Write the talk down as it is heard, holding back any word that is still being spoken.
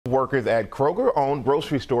workers at Kroger-owned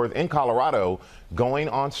grocery stores in Colorado going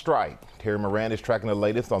on strike. Terry Moran is tracking the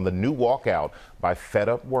latest on the new walkout by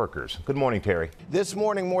fed-up workers. Good morning, Terry. This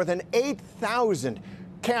morning, more than 8,000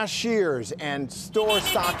 cashiers and store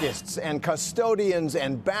stockists and custodians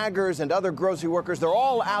and baggers and other grocery workers, they're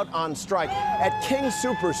all out on strike at King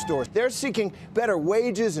Superstores. They're seeking better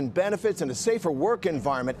wages and benefits and a safer work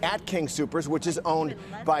environment at King Supers, which is owned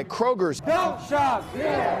by Kroger's. Don't shop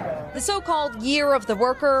here! The so-called Year of the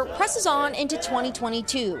Worker presses on into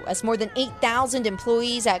 2022 as more than 8,000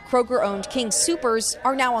 employees at Kroger-owned King Supers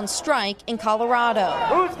are now on strike in Colorado.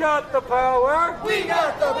 Who's got the power? We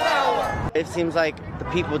got the power! It seems like the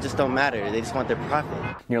people just don't matter. They just want their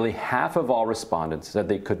profit. Nearly half of all respondents said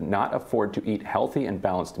they could not afford to eat healthy and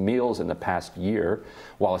balanced meals in the past year,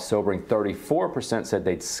 while a sobering 34% said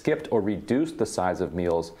they'd skipped or reduced the size of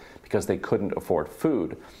meals because they couldn't afford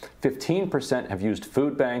food. 15% have used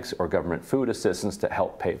food banks or government food assistance to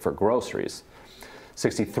help pay for groceries.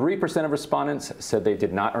 63% of respondents said they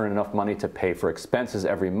did not earn enough money to pay for expenses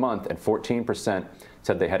every month, and 14%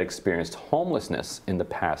 said they had experienced homelessness in the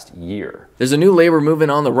past year. There's a new labor movement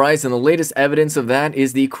on the rise, and the latest evidence of that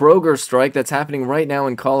is the Kroger strike that's happening right now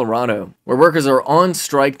in Colorado, where workers are on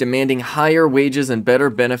strike demanding higher wages and better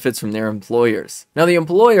benefits from their employers. Now, the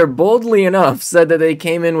employer, boldly enough, said that they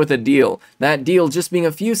came in with a deal, that deal just being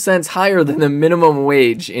a few cents higher than the minimum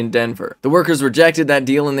wage in Denver. The workers rejected that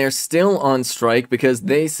deal, and they're still on strike because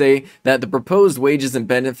they say that the proposed wages and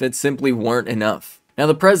benefits simply weren't enough. Now,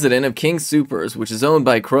 the president of King Supers, which is owned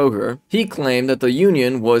by Kroger, he claimed that the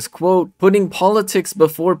union was, quote, putting politics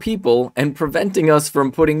before people and preventing us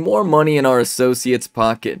from putting more money in our associates'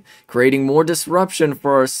 pocket, creating more disruption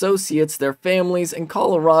for our associates, their families, and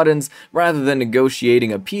Coloradans rather than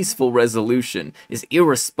negotiating a peaceful resolution is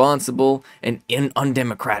irresponsible and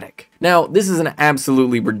undemocratic. Now, this is an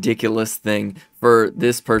absolutely ridiculous thing for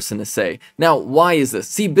this person to say. Now, why is this?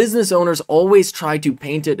 See, business owners always try to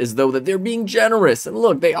paint it as though that they're being generous. And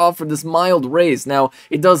look, they offered this mild raise. Now,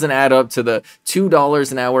 it doesn't add up to the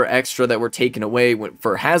 $2 an hour extra that were taken away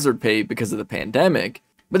for hazard pay because of the pandemic.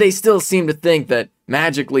 But they still seem to think that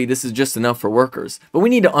magically this is just enough for workers. But we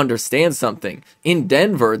need to understand something. In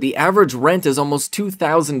Denver, the average rent is almost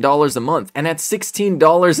 $2,000 a month. And at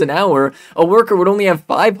 $16 an hour, a worker would only have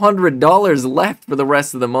 $500 left for the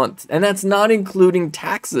rest of the month. And that's not including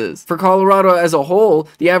taxes. For Colorado as a whole,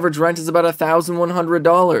 the average rent is about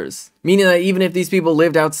 $1,100. Meaning that even if these people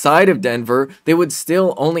lived outside of Denver, they would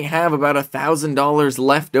still only have about $1,000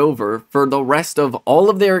 left over for the rest of all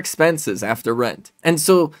of their expenses after rent. And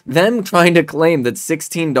so them trying to claim that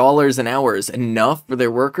 $16 an hour is enough for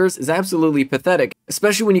their workers is absolutely pathetic,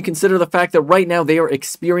 especially when you consider the fact that right now they are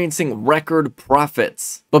experiencing record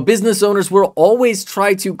profits. But business owners will always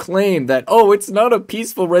try to claim that, oh, it's not a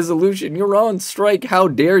peaceful resolution, you're on strike, how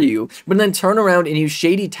dare you? But then turn around and use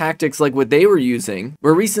shady tactics like what they were using,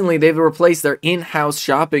 where recently they've replaced their in-house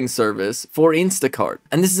shopping service for Instacart.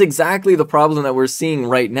 And this is exactly the problem that we're seeing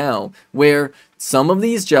right now, where some of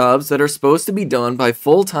these jobs that are supposed to be done by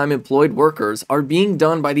full-time employed workers are being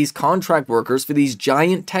done by these contract workers for these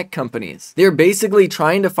giant tech companies. They're basically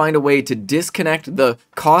trying to find a way to disconnect the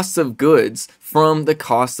costs of goods from the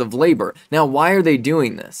cost of labor. Now, why are they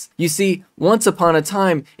doing this? You see, once upon a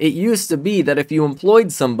time, it used to be that if you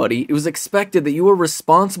employed somebody, it was expected that you were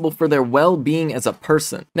responsible for their well-being as a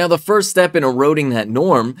person. Now, the first step in eroding that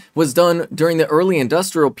norm was done during the early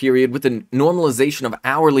industrial period with the normalization of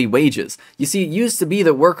hourly wages. You see, it used to be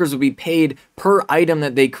that workers would be paid per item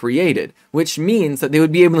that they created, which means that they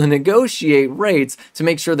would be able to negotiate rates to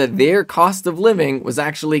make sure that their cost of living was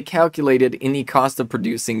actually calculated in the cost of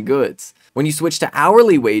producing goods. When you switch to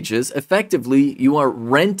hourly wages, effectively, you are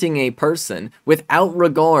renting a person without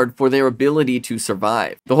regard for their ability to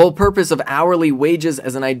survive. The whole purpose of hourly wages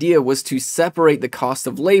as an idea was to separate the cost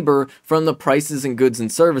of labor from the prices in goods and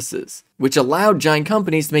services, which allowed giant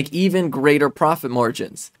companies to make even greater profit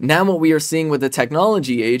margins. Now what we are seeing with the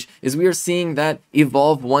technology age is we are seeing that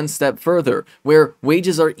evolve one step further, where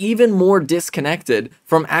wages are even more disconnected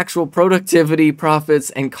from actual productivity,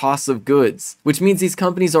 profits, and costs of goods, which means these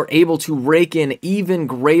companies are able to rake in even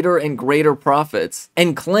greater and greater profits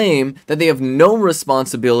and claim that they have no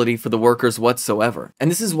responsibility for the workers whatsoever.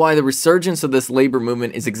 And this is why the resurgence of this labor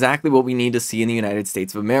movement is exactly what we need to see in the United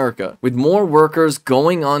States of America, with more workers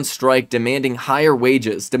going on strike demanding higher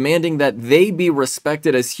wages, demanding that they be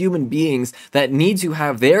respected as human beings that need to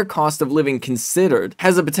have their cost of living considered,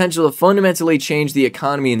 has the potential to fundamentally change the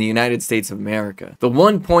economy in the United States of America. The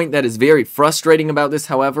one point that is very frustrating about this,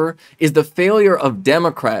 however, is the failure of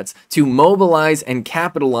Democrats to mobilize and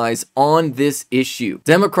capitalize on this issue.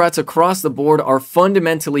 Democrats across the board are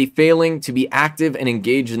fundamentally failing to be active and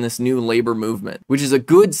engaged in this new labor movement, which is a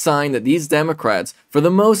good sign that these Democrats, for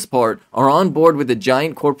the most part, are on board with the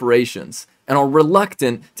giant corporations and are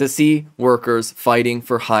reluctant to see workers fighting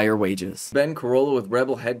for higher wages. Ben Carollo with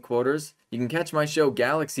Rebel Headquarters. You can catch my show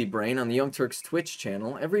Galaxy Brain on the Young Turks Twitch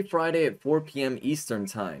channel every Friday at 4 p.m. Eastern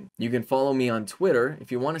Time. You can follow me on Twitter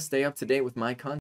if you want to stay up to date with my content.